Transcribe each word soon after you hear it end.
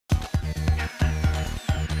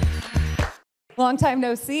Long time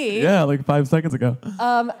no see. Yeah, like 5 seconds ago.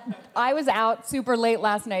 I was out super late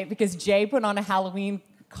last night because Jay put on a Halloween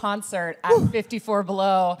concert at 54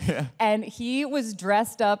 Below, and he was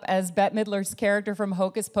dressed up as Bette Midler's character from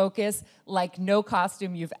Hocus Pocus, like no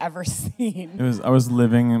costume you've ever seen. I was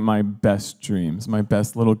living my best dreams, my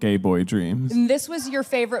best little gay boy dreams. And this was your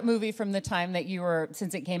favorite movie from the time that you were,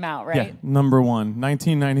 since it came out, right? Yeah, number one.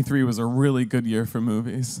 1993 was a really good year for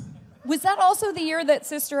movies. Was that also the year that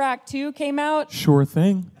Sister Act 2 came out? Sure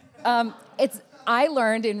thing. I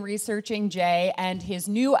learned in researching Jay and his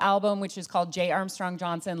new album, which is called Jay Armstrong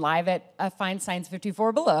Johnson, live at Feinstein's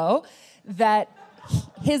 54 Below, that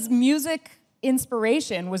his music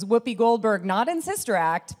inspiration was Whoopi Goldberg, not in Sister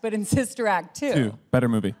Act, but in Sister Act 2. Better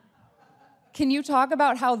movie. Can you talk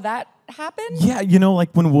about how that happened? Yeah, you know,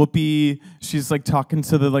 like when Whoopi, she's like talking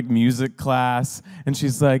to the like music class, and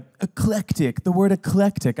she's like, eclectic, the word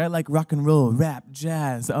eclectic. I like rock and roll, rap,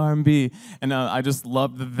 jazz, R&B. And I just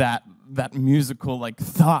loved that musical like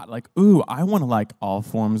thought, like, ooh, I want to like all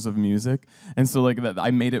forms of music. And so like that,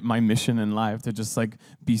 I made it my mission in life to just like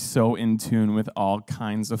be so in tune with all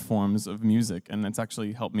kinds of forms of music. And it's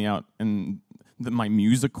actually helped me out in my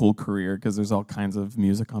musical career, because there's all kinds of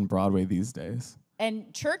music on Broadway these days.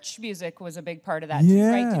 And church music was a big part of that too,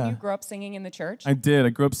 right? Did you grow up singing in the church? I did. I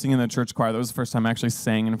grew up singing in the church choir. That was the first time I actually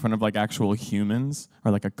sang in front of like actual humans,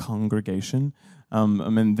 or like a congregation.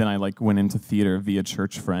 And then I like went into theater via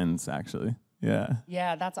church friends, actually. Yeah.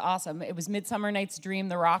 Yeah, that's awesome. It was Midsummer Night's Dream,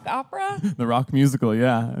 the rock opera? The rock musical,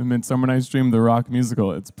 yeah. Midsummer Night's Dream, the rock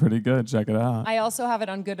musical. It's pretty good. Check it out. I also have it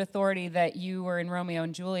on good authority that you were in Romeo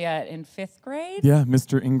and Juliet in 5th grade? Yeah,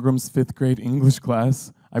 Mr. Ingram's 5th grade English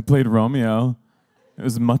class. I played Romeo. It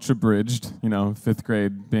was much abridged, you know, 5th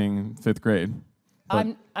grade being 5th grade.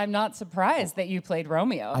 I'm not surprised that you played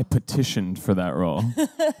Romeo. I petitioned for that role.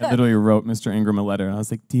 I literally wrote Mr. Ingram a letter, and I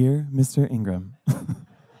was like, "Dear Mr. Ingram."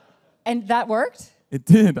 And that worked? It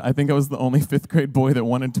did. I think I was the only 5th grade boy that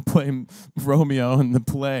wanted to play Romeo in the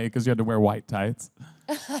play, because you had to wear white tights.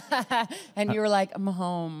 And you were like, I'm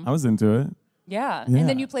home. I was into it. Yeah. And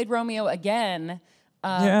then you played Romeo again in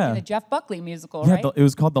a Jeff Buckley musical, right? It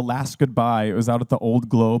was called The Last Goodbye. It was out at the Old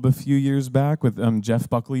Globe a few years back with Jeff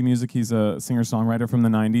Buckley music. He's a singer-songwriter from the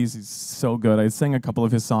 90s. He's so good. I sang a couple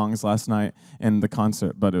of his songs last night in the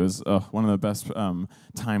concert, but it was one of the best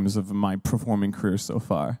times of my performing career so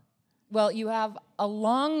far. Well, you have a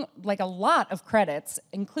lot of credits,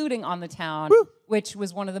 including On the Town, which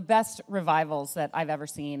was one of the best revivals that I've ever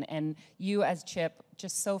seen. And you as Chip,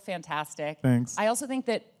 just so fantastic. Thanks. I also think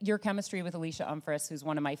that your chemistry with Alicia Umfris, who's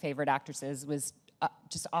one of my favorite actresses, was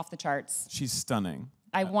just off the charts. She's stunning.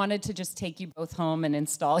 I wanted to just take you both home and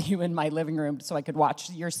install you in my living room so I could watch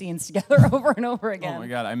your scenes together over and over again. Oh my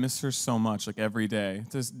God, I miss her so much, like every day.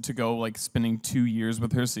 To go like spending 2 years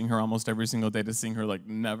with her, seeing her almost every single day, to seeing her like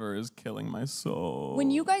never is killing my soul.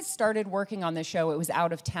 When you guys started working on this show, it was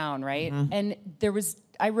out of town, right? Mm-hmm. And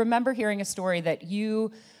I remember hearing a story that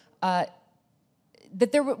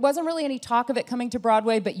that there wasn't really any talk of it coming to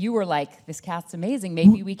Broadway, but you were like, this cast's amazing,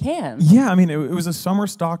 maybe we can. Yeah, I mean, it was a summer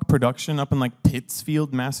stock production up in like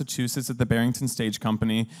Pittsfield, Massachusetts at the Barrington Stage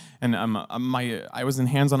Company, and I was in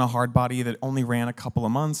Hands on a Hard Body that only ran a couple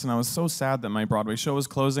of months, and I was so sad that my Broadway show was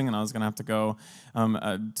closing, and I was gonna have to go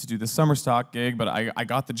to do the summer stock gig, but I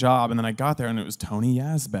got the job, and then I got there, and it was Tony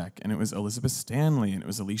Yazbek, and it was Elizabeth Stanley, and it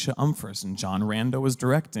was Alicia Umfris, and John Rando was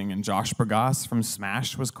directing, and Josh Bergasse from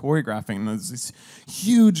Smash was choreographing, and there was this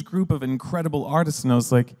huge group of incredible artists, and I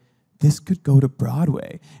was like, this could go to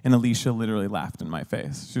Broadway. And Alicia literally laughed in my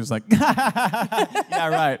face. She was like, yeah,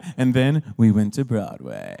 right. And then we went to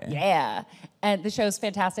Broadway. Yeah. And the show's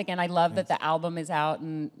fantastic, and I love that the album is out,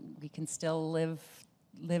 and we can still live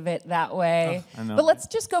it that way. I know. But let's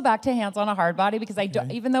just go back to Hands on a Hard Body, because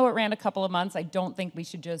even though it ran a couple of months, I don't think we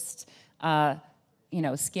should just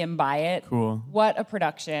skim by it. Cool. What a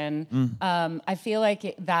production. I feel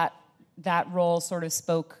like that role sort of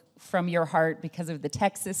spoke from your heart because of the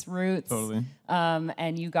Texas roots. Totally.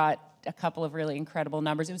 And you got a couple of really incredible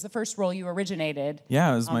numbers. It was the first role you originated.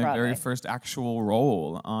 Yeah, it was my Broadway. very first actual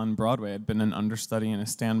role on Broadway. I'd been an understudy and a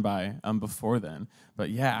standby before then.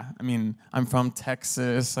 But yeah, I mean, I'm from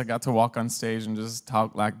Texas. I got to walk on stage and just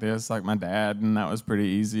talk like this, like my dad, and that was pretty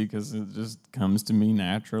easy because it just comes to me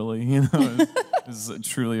naturally. You know, it was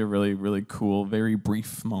truly a really, really cool, very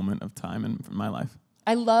brief moment of time in my life.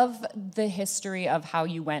 I love the history of how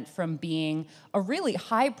you went from being a really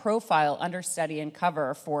high-profile understudy and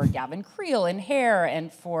cover for Gavin Creel in Hair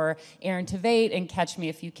and for Aaron Tveit in Catch Me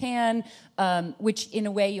If You Can, which in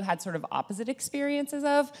a way you had sort of opposite experiences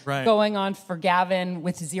of, going on for Gavin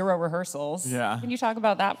with 0 rehearsals. Yeah. Can you talk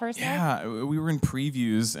about that for a second? Yeah, we were in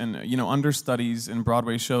previews, and understudies in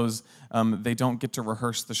Broadway shows, they don't get to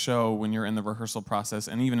rehearse the show when you're in the rehearsal process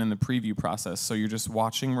and even in the preview process. So you're just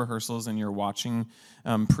watching rehearsals and you're watching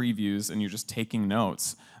previews and you're just taking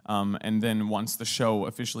notes. And then once the show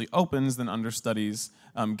officially opens, then understudies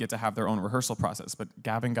get to have their own rehearsal process. But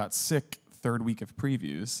Gavin got sick 3rd week of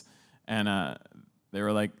previews, and they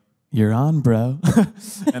were like, "You're on, bro."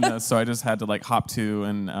 And so I just had to hop to,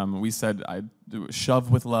 and we said I'd shove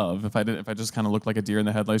with love. If I just kind of looked like a deer in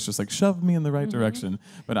the headlights, just shove me in the right direction.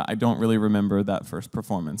 But I don't really remember that first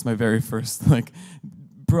performance, my very first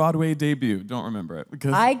Broadway debut. Don't remember it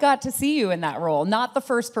because I got to see you in that role, not the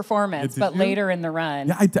first performance, but later in the run.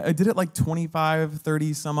 Yeah, I did it 25,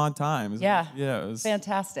 30 some odd times. Yeah, it was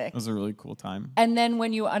fantastic. It was a really cool time. And then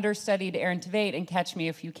when you understudied Aaron Tveit in Catch Me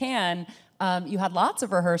If You Can, you had lots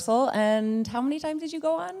of rehearsal. And how many times did you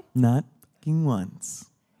go on? Not fucking once.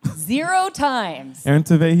 0 times. Aaron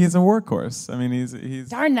Tveit, he's a workhorse. I mean, he's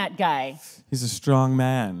darn that guy. He's a strong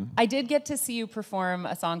man. I did get to see you perform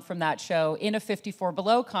a song from that show in a 54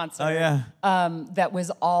 Below concert. Oh yeah. That was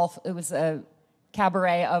it was a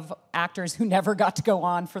cabaret of actors who never got to go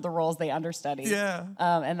on for the roles they understudied. Yeah.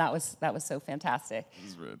 And that was so fantastic. It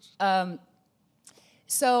was rich.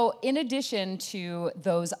 So in addition to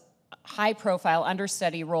those high-profile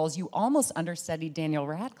understudy roles, you almost understudied Daniel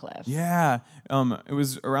Radcliffe. Yeah, it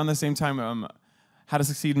was around the same time How to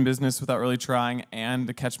Succeed in Business Without Really Trying and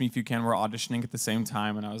The Catch Me If You Can were auditioning at the same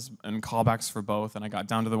time, and I was in callbacks for both, and I got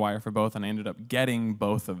down to the wire for both, and I ended up getting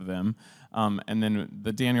both of them. And then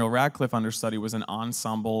the Daniel Radcliffe understudy was an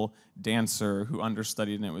ensemble dancer who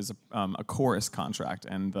understudied, and it was a chorus contract,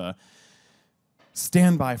 and the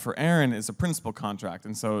standby for Aaron is a principal contract,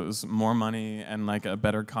 and so it was more money and a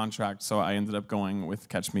better contract, so I ended up going with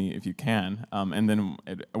Catch Me If You Can. And then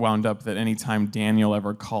it wound up that anytime Daniel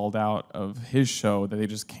ever called out of his show, that they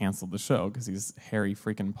just canceled the show because he's Harry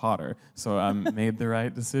freaking Potter. So I made the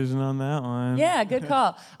right decision on that one. Yeah, good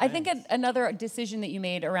call. I think another decision that you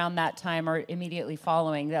made around that time or immediately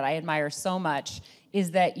following that I admire so much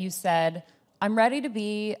is that you said, I'm ready to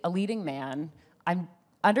be a leading man.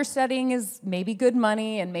 Understudying is maybe good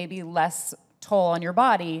money and maybe less toll on your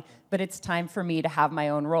body, but it's time for me to have my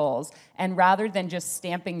own roles. And rather than just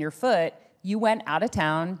stamping your foot, you went out of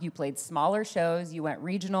town, you played smaller shows, you went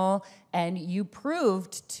regional, and you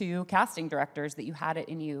proved to casting directors that you had it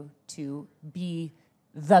in you to be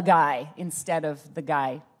the guy instead of the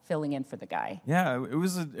guy filling in for the guy. Yeah, it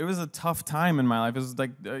was a tough time in my life. It was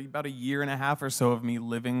about a year and a half or so of me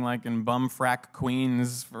living in bumfrack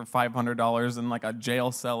Queens for $500 in a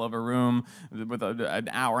jail cell of a room with an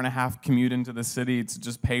hour and a half commute into the city to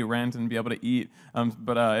just pay rent and be able to eat.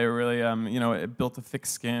 But it really, it built a thick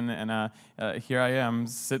skin, and here I am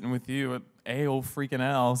sitting with you at A-O freaking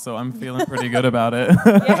L, so I'm feeling pretty good about it.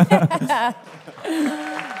 Yeah.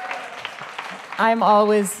 I'm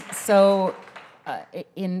always so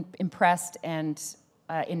impressed and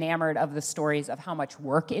enamored of the stories of how much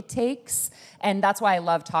work it takes. And that's why I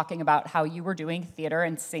love talking about how you were doing theater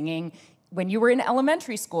and singing when you were in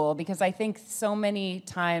elementary school, because I think so many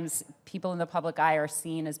times people in the public eye are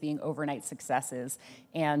seen as being overnight successes,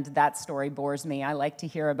 and that story bores me. I like to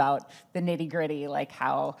hear about the nitty-gritty,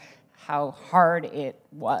 how hard it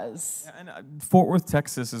was. Yeah, and Fort Worth,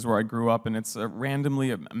 Texas is where I grew up, and it's a randomly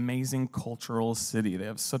amazing cultural city. They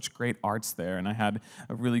have such great arts there, and I had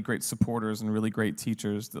really great supporters and really great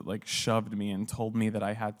teachers that shoved me and told me that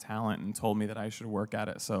I had talent and told me that I should work at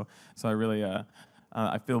it. So I really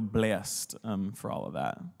I feel blessed for all of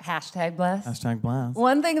that. Hashtag blessed. Hashtag blessed.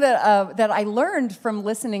 One thing that I learned from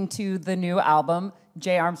listening to the new album,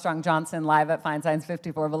 Jay Armstrong Johnson live at Feinstein's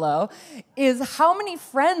 54 Below, is how many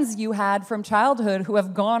friends you had from childhood who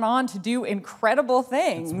have gone on to do incredible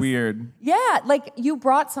things. It's weird. Yeah, you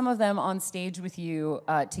brought some of them on stage with you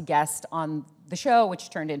to guest on the show, which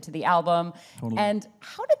turned into the album. Totally. And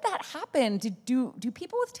how did that happen? Do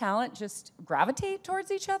people with talent just gravitate towards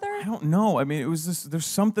each other? I don't know. I mean, it was just, there's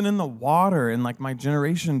something in the water in my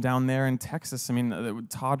generation down there in Texas. I mean,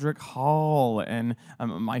 Todrick Hall and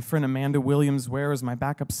my friend Amanda Williams-Ware is my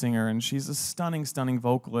backup singer, and she's a stunning, stunning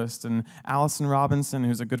vocalist. And Allison Robinson,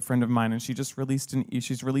 who's a good friend of mine, and she's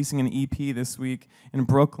releasing an EP this week in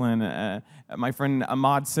Brooklyn. My friend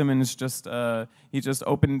Ahmad Simmons just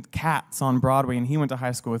opened Cats on Broadway Broadway, and he went to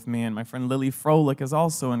high school with me, and my friend Lily Froelich is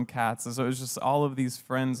also in Cats. And so it was just all of these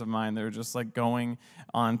friends of mine that were just like going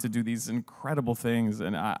on to do these incredible things,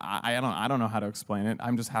 and I don't know how to explain it.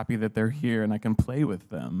 I'm just happy that they're here and I can play with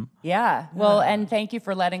them. Yeah. Well, and thank you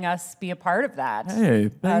for letting us be a part of that.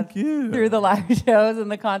 Hey, thank you. Through the live shows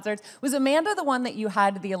and the concerts. Was Amanda the one that you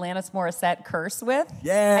had the Alanis Morissette curse with?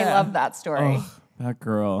 Yeah. I love that story. Oh, that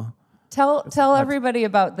girl. Tell everybody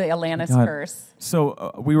about the Alanis curse.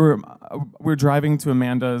 So we were driving to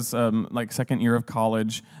Amanda's like second year of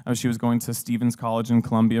college. She was going to Stevens College in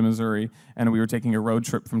Columbia, Missouri, and we were taking a road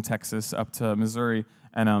trip from Texas up to Missouri.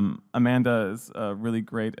 And Amanda is really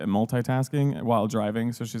great at multitasking while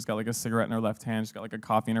driving. So she's got like a cigarette in her left hand, she's got like a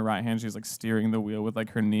coffee in her right hand. She's like steering the wheel with like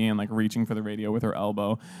her knee and like reaching for the radio with her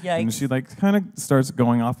elbow. Yikes. And she like kind of starts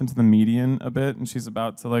going off into the median a bit, and she's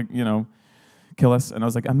about to like kill us. And I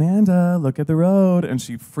was like, Amanda, look at the road. And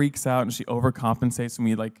she freaks out and she overcompensates, and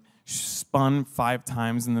we like spun 5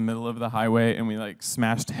 times in the middle of the highway, and we like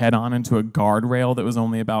smashed head on into a guardrail that was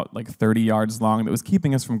only about like 30 yards long that was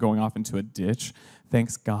keeping us from going off into a ditch.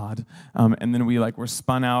 Thanks God. And then we like were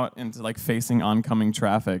spun out into like facing oncoming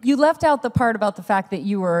traffic. You left out the part about the fact that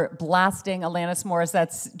you were blasting Alanis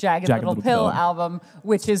Morissette's Jagged Little Pill album,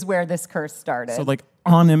 which is where this curse started. So like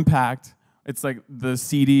on impact, it's like the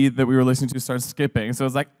CD that we were listening to starts skipping. So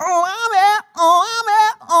it's like, oh, I'm it, oh,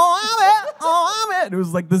 I'm it, oh, I'm it, oh, I'm it. It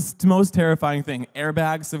was like this most terrifying thing.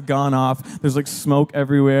 Airbags have gone off. There's like smoke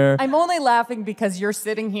everywhere. I'm only laughing because you're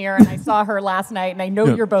sitting here and I saw her last night and I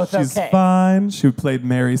know you're both she's okay. She's fine. She played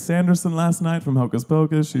Mary Sanderson last night from Hocus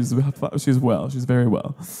Pocus. She's well. She's very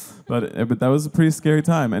well. But that was a pretty scary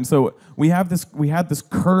time. And so we had this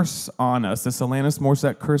curse on us, this Alanis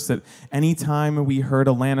Morissette curse, that anytime we heard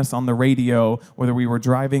Alanis on the radio, whether we were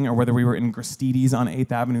driving or whether we were in Gristedes on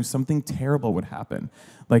 8th Avenue, something terrible would happen.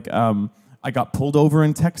 Like, I got pulled over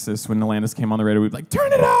in Texas when Alanis came on the radio. We'd be like,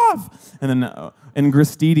 turn it off! And then in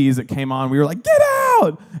Gristedes, it came on. We were like, get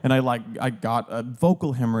out! And I got a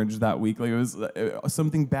vocal hemorrhage that week. Like, it was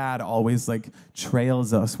something bad always like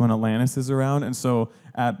trails us when Alanis is around. And so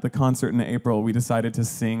at the concert in April, we decided to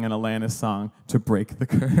sing an Alanis song to break the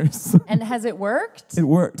curse. And has it worked? It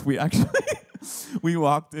worked. We actually... We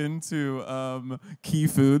walked into Key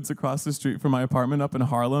Foods across the street from my apartment up in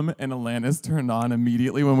Harlem, and Alanis turned on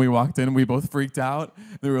immediately when we walked in. We both freaked out.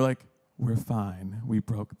 They were like, we're fine. We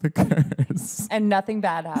broke the curse. And nothing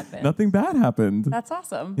bad happened. Nothing bad happened. That's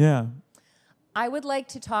awesome. Yeah. I would like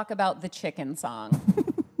to talk about the chicken song.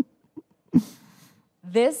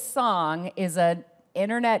 This song is an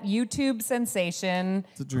internet YouTube sensation.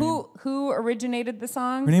 It's a dream. Who originated the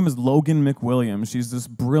song? Her name is Logan McWilliams. She's this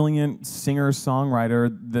brilliant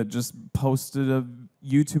singer-songwriter that just posted a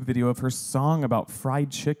YouTube video of her song about fried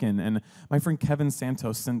chicken. And my friend Kevin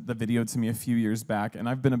Santos sent the video to me a few years back, and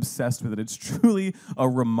I've been obsessed with it. It's truly a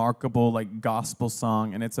remarkable like gospel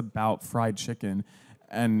song, and it's about fried chicken.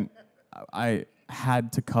 And I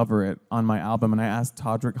had to cover it on my album, and I asked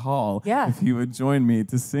Todrick Hall if he would join me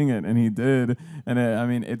to sing it, and he did. And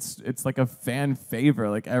it's like a fan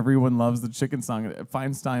favorite. Like, everyone loves the chicken song.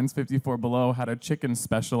 Feinstein's 54 Below had a chicken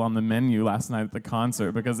special on the menu last night at the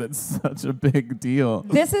concert because it's such a big deal.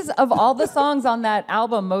 This is, of all the songs on that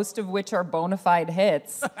album, most of which are bona fide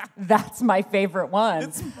hits, that's my favorite one.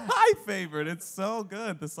 It's my favorite. It's so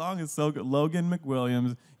good. The song is so good. Logan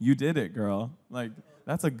McWilliams, you did it, girl. Like,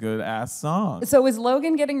 that's a good ass song. So is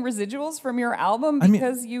Logan getting residuals from your album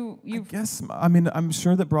because you I guess, I'm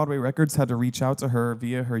sure that Broadway Records had to reach out to her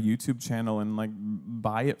via her YouTube channel and like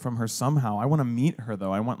buy it from her somehow. I want to meet her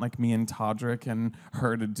though. I want like me and Todrick and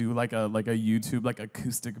her to do like a YouTube like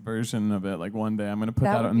acoustic version of it. Like one day I'm gonna put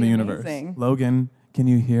that out in the universe. Logan, can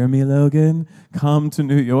you hear me, Logan? Come to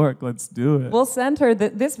New York. Let's do it. We'll send her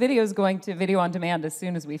this video is going to video on demand as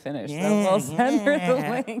soon as we finish. So we'll send her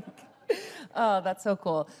the link. Oh, that's so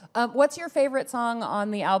cool. What's your favorite song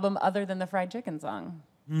on the album other than the fried chicken song?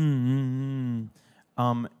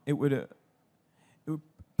 It would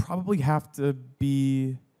probably have to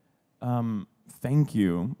be Thank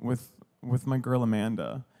You with my girl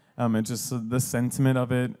Amanda. It's just the sentiment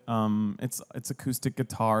of it. It's acoustic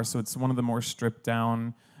guitar, so it's one of the more stripped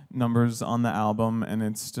down numbers on the album, and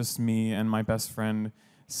it's just me and my best friend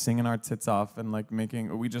singing our tits off and like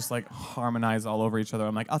we just like harmonize all over each other.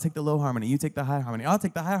 I'm like, I'll take the low harmony, you take the high harmony, I'll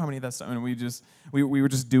take the high harmony. That's and we were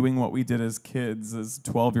just doing what we did as kids, as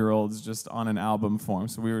 12-year-olds, just on an album form.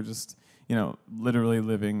 So we were just, literally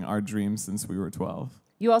living our dreams since we were 12.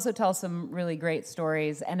 You also tell some really great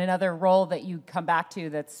stories, and another role that you come back to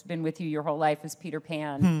that's been with you your whole life is Peter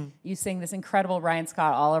Pan. You sing this incredible Ryan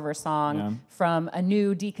Scott Oliver song from a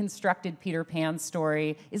new deconstructed Peter Pan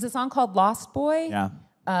story. Is the song called Lost Boy? Yeah.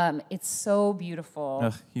 It's so beautiful.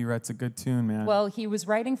 Ugh, he writes a good tune, man. Well, he was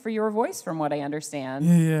writing for your voice, from what I understand.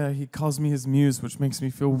 Yeah, he calls me his muse, which makes me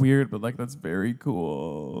feel weird, but like that's very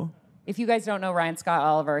cool. If you guys don't know Ryan Scott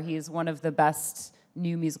Oliver, he's one of the best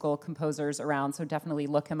new musical composers around, so definitely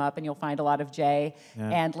look him up and you'll find a lot of Jay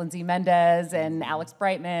and Lindsay Mendez and Alex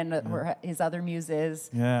Brightman, were his other muses.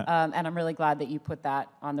 And I'm really glad that you put that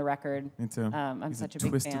on the record. Me too. I'm He's such a a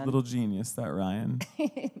big twisted fan. little genius, that Ryan.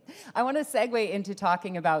 I want to segue into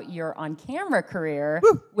talking about your on-camera career,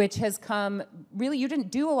 which has come, really, you didn't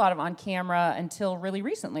do a lot of on-camera until really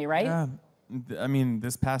recently, right? Yeah. I mean,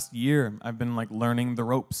 this past year, I've been like learning the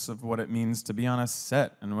ropes of what it means to be on a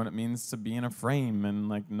set and what it means to be in a frame and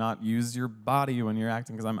like not use your body when you're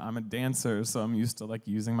acting, because I'm a dancer, so I'm used to like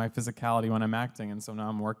using my physicality when I'm acting, and so now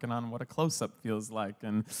I'm working on what a close-up feels like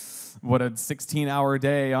and what a 16-hour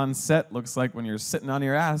day on set looks like when you're sitting on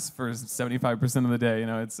your ass for 75% of the day. You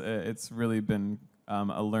know, it's really been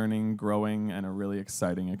a learning, growing, and a really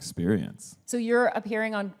exciting experience. So you're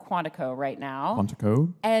appearing on Quantico right now.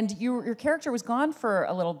 Quantico? And your character was gone for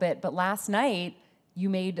a little bit, but last night you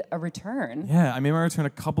made a return. Yeah, I made my return a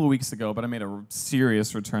couple of weeks ago, but I made a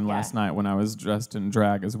serious return last night when I was dressed in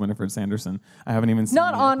drag as Winifred Sanderson. I haven't even seen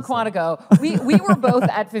Not the on episode. Quantico. We were both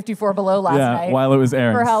at 54 Below last night. while it was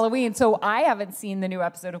airing. For Halloween. So I haven't seen the new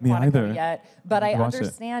episode of Me Quantico either. yet, but I Watch it.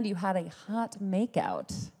 understand you had a hot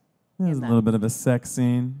makeout. There's a little bit of a sex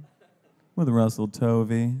scene with Russell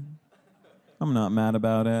Tovey. I'm not mad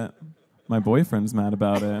about it. My boyfriend's mad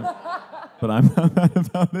about it, but I'm not mad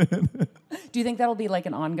about it. Do you think that'll be like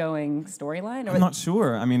an ongoing storyline? I'm not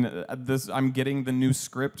sure. I mean, I'm getting the new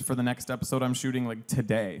script for the next episode I'm shooting like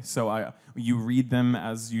today. So you read them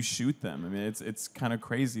as you shoot them. I mean, it's kind of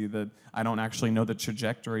crazy that I don't actually know the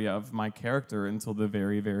trajectory of my character until the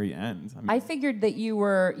very, very end. I figured that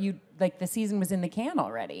you like the season was in the can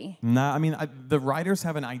already. Nah, I mean, the writers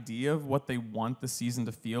have an idea of what they want the season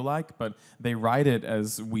to feel like, but they write it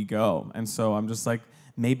as we go. And so I'm just like,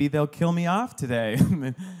 maybe they'll kill me off today.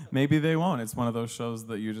 Maybe they won't. It's one of those shows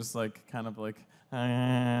that you're just like, kind of like,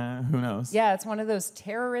 who knows? Yeah, it's one of those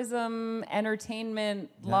terrorism, entertainment,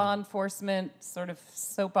 law enforcement, sort of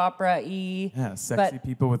soap opera-y. Yeah, sexy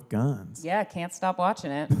people with guns. Yeah, can't stop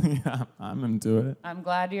watching it. Yeah, I'm into it. I'm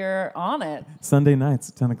glad you're on it. Sunday nights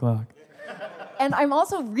at 10 o'clock. And I'm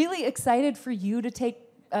also really excited for you to take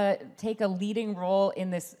a leading role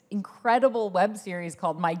in this incredible web series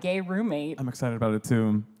called My Gay Roommate. I'm excited about it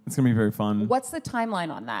too. It's gonna be very fun. What's the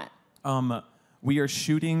timeline on that? We are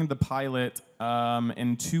shooting the pilot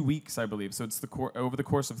in 2 weeks, I believe. So it's over the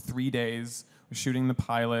course of 3 days. We're shooting the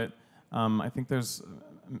pilot. I think there's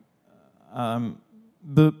I'm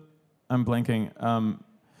blanking.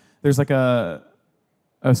 There's like a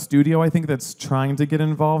studio, I think, that's trying to get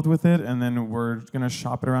involved with it, and then we're gonna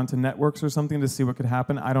shop it around to networks or something to see what could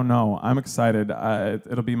happen. I don't know. I'm excited.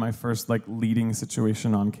 It'll be my first like leading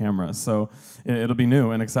situation on camera, so it'll be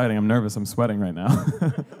new and exciting. I'm nervous. I'm sweating right now.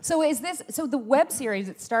 So the web series,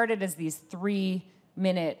 it started as these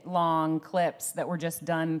 3-minute long clips that were just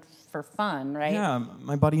done for fun, right? Yeah,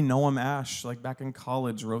 my buddy Noam Ash, like back in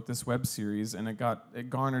college, wrote this web series, and it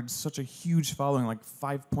garnered such a huge following, like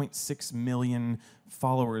 5.6 million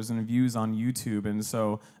followers and views on YouTube. And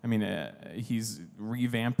so, I mean, he's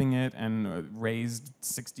revamping it and raised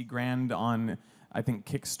 60 grand on, I think,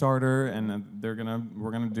 Kickstarter, and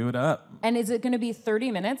we're gonna do it up. And is it going to be 30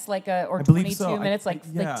 minutes, or I 22 so. minutes, like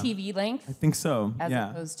yeah. TV length? I think so. As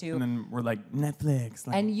yeah. opposed to. And then we're like Netflix.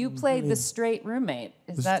 Like, And you played the straight roommate.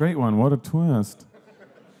 Is the straight one. What a twist!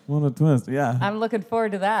 What a twist! Yeah. I'm looking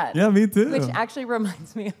forward to that. Yeah, me too. Which actually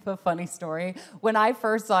reminds me of a funny story. When I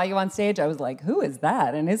first saw you on stage, I was like, "Who is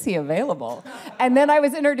that? And is he available?" And then I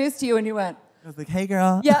was introduced to you, and you went. I was like, "Hey,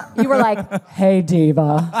 girl." Yeah, you were like, "Hey,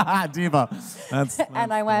 diva." Diva. That's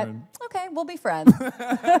and I went, hard. "Okay, we'll be friends."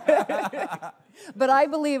 But I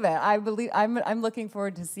believe it. I'm looking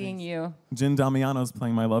forward to seeing you. Jin Damiano's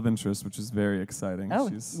playing my love interest, which is very exciting. Oh,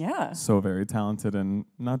 She's yeah. so very talented and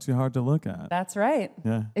not too hard to look at. That's right.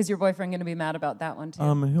 Yeah. Is your boyfriend going to be mad about that one too?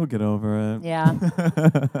 He'll get over it. Yeah.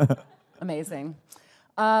 Amazing.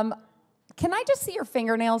 Can I just see your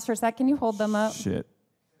fingernails for a sec? Can you hold them up? Shit.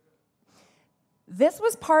 This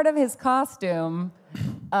was part of his costume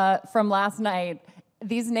from last night.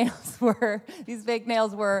 These fake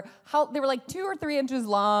nails were, they were like 2 or 3 inches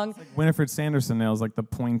long. Like Winifred Sanderson nails, like the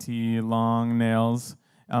pointy, long nails.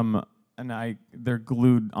 And they're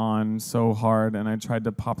glued on so hard, and I tried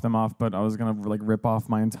to pop them off, but I was gonna like rip off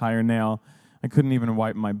my entire nail. I couldn't even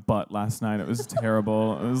wipe my butt last night. It was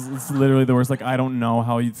terrible. It's literally the worst. Like, I don't know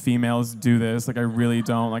how you females do this. Like, I really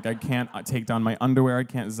don't. Like, I can't take down my underwear. I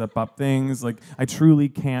can't zip up things. Like, I truly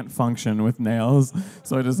can't function with nails.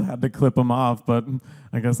 So I just had to clip them off. But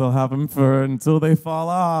I guess I'll have them for until they fall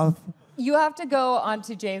off. You have to go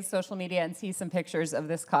onto Jay's social media and see some pictures of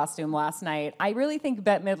this costume last night. I really think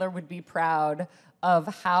Bette Midler would be proud of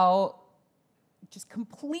how just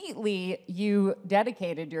completely you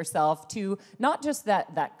dedicated yourself to not just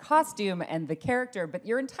that costume and the character, but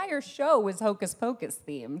your entire show was Hocus Pocus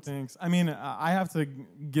themed. Thanks. I mean, I have to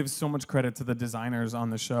give so much credit to the designers on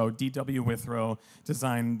the show. D.W. Withrow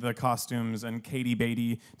designed the costumes, and Katie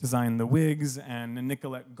Beatty designed the wigs, and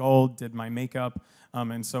Nicolette Gold did my makeup.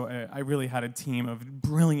 And so I really had a team of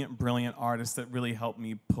brilliant, brilliant artists that really helped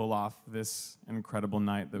me pull off this incredible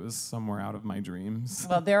night that was somewhere out of my dreams.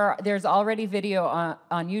 Well, there's already video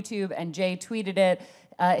on YouTube, and Jay tweeted it.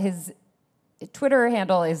 His Twitter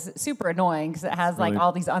handle is super annoying because it has like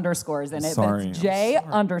all these underscores in it. Sorry. It's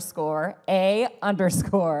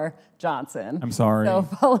J_A_Johnson. I'm sorry. So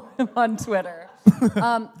follow him on Twitter.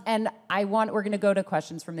 And we're going to go to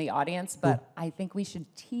questions from the audience, but I think we should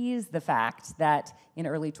tease the fact that in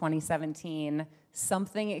early 2017,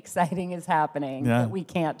 something exciting is happening that we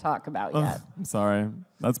can't talk about yet. I'm sorry.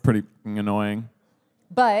 That's pretty annoying.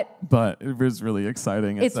 But it was really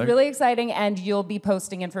exciting. It's really exciting, and you'll be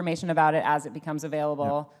posting information about it as it becomes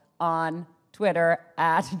available on Twitter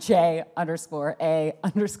at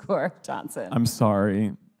J_A_Johnson. I'm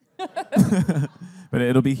sorry. But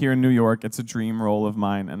it'll be here in New York. It's a dream role of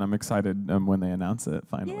mine, and I'm excited when they announce it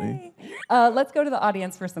finally. Yay. Let's go to the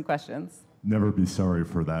audience for some questions. Never be sorry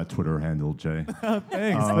for that Twitter handle, Jay.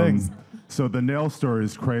 Thanks. So the nail story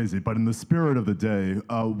is crazy, but in the spirit of the day,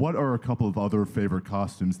 what are a couple of other favorite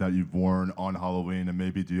costumes that you've worn on Halloween, and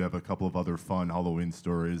maybe do you have a couple of other fun Halloween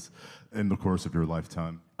stories in the course of your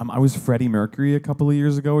lifetime? I was Freddie Mercury a couple of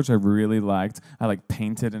years ago, which I really liked. I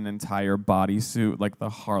painted an entire bodysuit, like the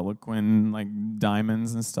Harlequin,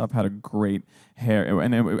 diamonds and stuff. Had a great hair,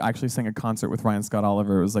 and it actually sang a concert with Ryan Scott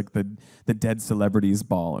Oliver. It was like the Dead Celebrities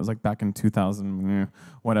Ball. It was like back in 2000,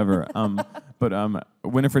 whatever. But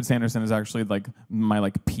Winifred Sanderson is actually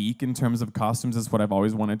my peak in terms of costumes. Is what I've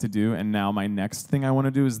always wanted to do, and now my next thing I want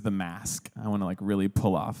to do is The Mask. I want to really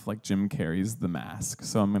pull off Jim Carrey's The Mask.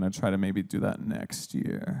 So I'm gonna try to maybe do that next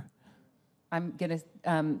year. I'm going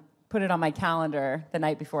to put it on my calendar the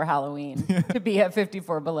night before Halloween to be at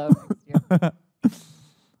 54 Below next year.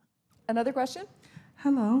 Another question?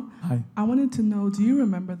 Hello. Hi. I wanted to know, do you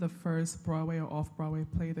remember the first Broadway or off-Broadway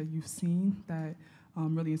play that you've seen that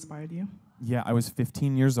really inspired you? Yeah, I was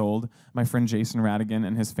 15 years old. My friend Jason Radigan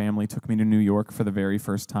and his family took me to New York for the very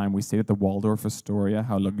first time. We stayed at the Waldorf Astoria.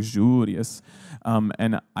 How luxurious.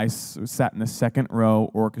 And I sat in the second row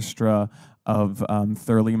orchestra of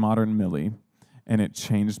Thoroughly Modern Millie, and it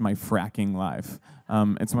changed my fracking life.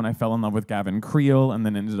 It's when I fell in love with Gavin Creel and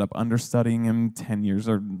then ended up understudying him 10 years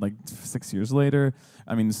or 6 years later.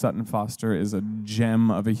 I mean, Sutton Foster is a gem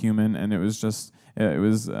of a human, and it was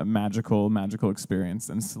a magical, magical experience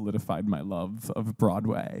and solidified my love of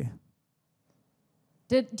Broadway.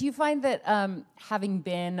 Do you find that having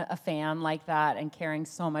been a fan like that and caring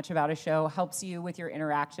so much about a show helps you with your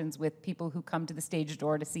interactions with people who come to the stage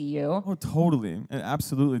door to see you? Oh, totally. It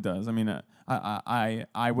absolutely does. I mean,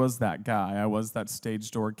 I was that guy. I was that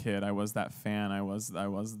stage door kid. I was that fan. I was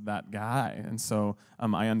that guy. And so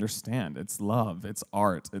I understand. It's love. It's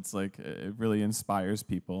art. It's it really inspires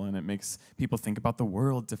people, and it makes people think about the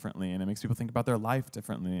world differently, and it makes people think about their life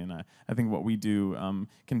differently. And I think what we do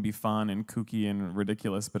can be fun and kooky and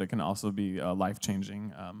ridiculous, but it can also be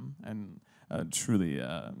life-changing and truly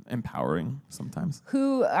empowering sometimes.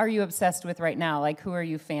 Who are you obsessed with right now? Who are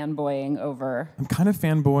you fanboying over? I'm kind of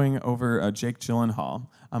fanboying over Jake Gyllenhaal.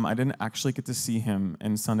 I didn't actually get to see him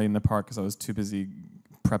in Sunday in the Park because I was too busy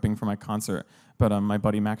prepping for my concert. But my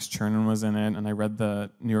buddy Max Chernin was in it, and I read the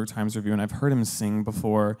New York Times review, and I've heard him sing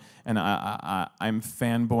before, and I'm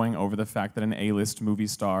fanboying over the fact that an A-list movie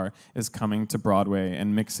star is coming to Broadway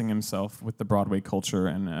and mixing himself with the Broadway culture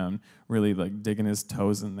and really digging his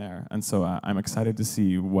toes in there. And so I'm excited to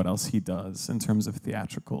see what else he does in terms of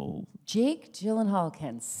theatrical. Jake Gyllenhaal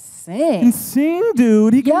can sing. He can sing,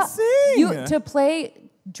 dude. He can sing. To play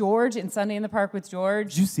George in Sunday in the Park with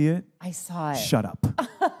George. Did you see it? I saw it. Shut up.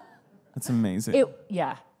 That's amazing.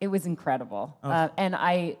 It was incredible. And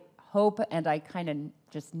I hope, and I kind of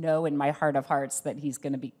just know in my heart of hearts that he's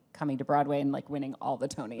going to be coming to Broadway and winning all the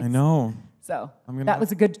Tonys. I know. So that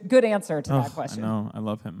was a good answer to that question. I know. I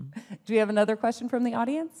love him. Do we have another question from the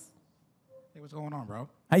audience? Hey, what's going on, bro?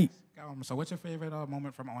 Hey. So what's your favorite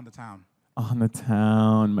moment from On the Town? On the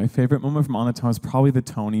Town. My favorite moment from On the Town was probably the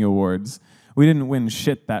Tony Awards. We didn't win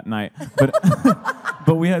shit that night, but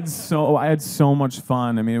but I had so much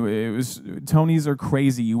fun. I mean, it was Tonys are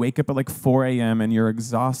crazy. You wake up at like 4 a.m. and you're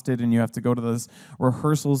exhausted, and you have to go to those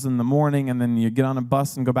rehearsals in the morning, and then you get on a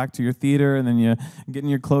bus and go back to your theater, and then you get in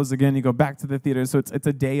your clothes again. You go back to the theater. So it's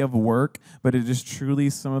a day of work, but it is truly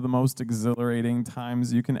some of the most exhilarating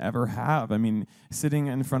times you can ever have. I mean, sitting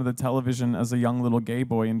in front of the television as a young little gay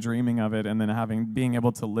boy and dreaming of it, and then being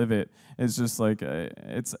able to live it is just like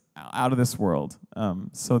it's out of this world.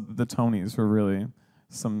 So the Tonys were really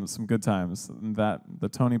some good times. The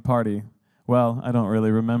Tony party, well, I don't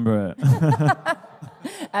really remember it.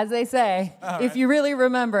 As they say, if you really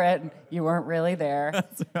remember it, you weren't really there.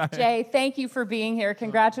 That's right. Jay, thank you for being here.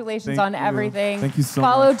 Congratulations on everything. Thank you so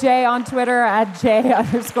Follow much. Jay on Twitter at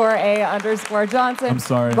J_A_Johnson. I'm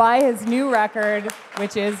sorry. Buy his new record,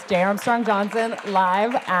 which is Jay Armstrong Johnson,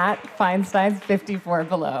 live at Feinstein's 54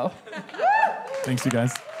 Below. Thanks, you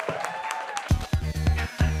guys.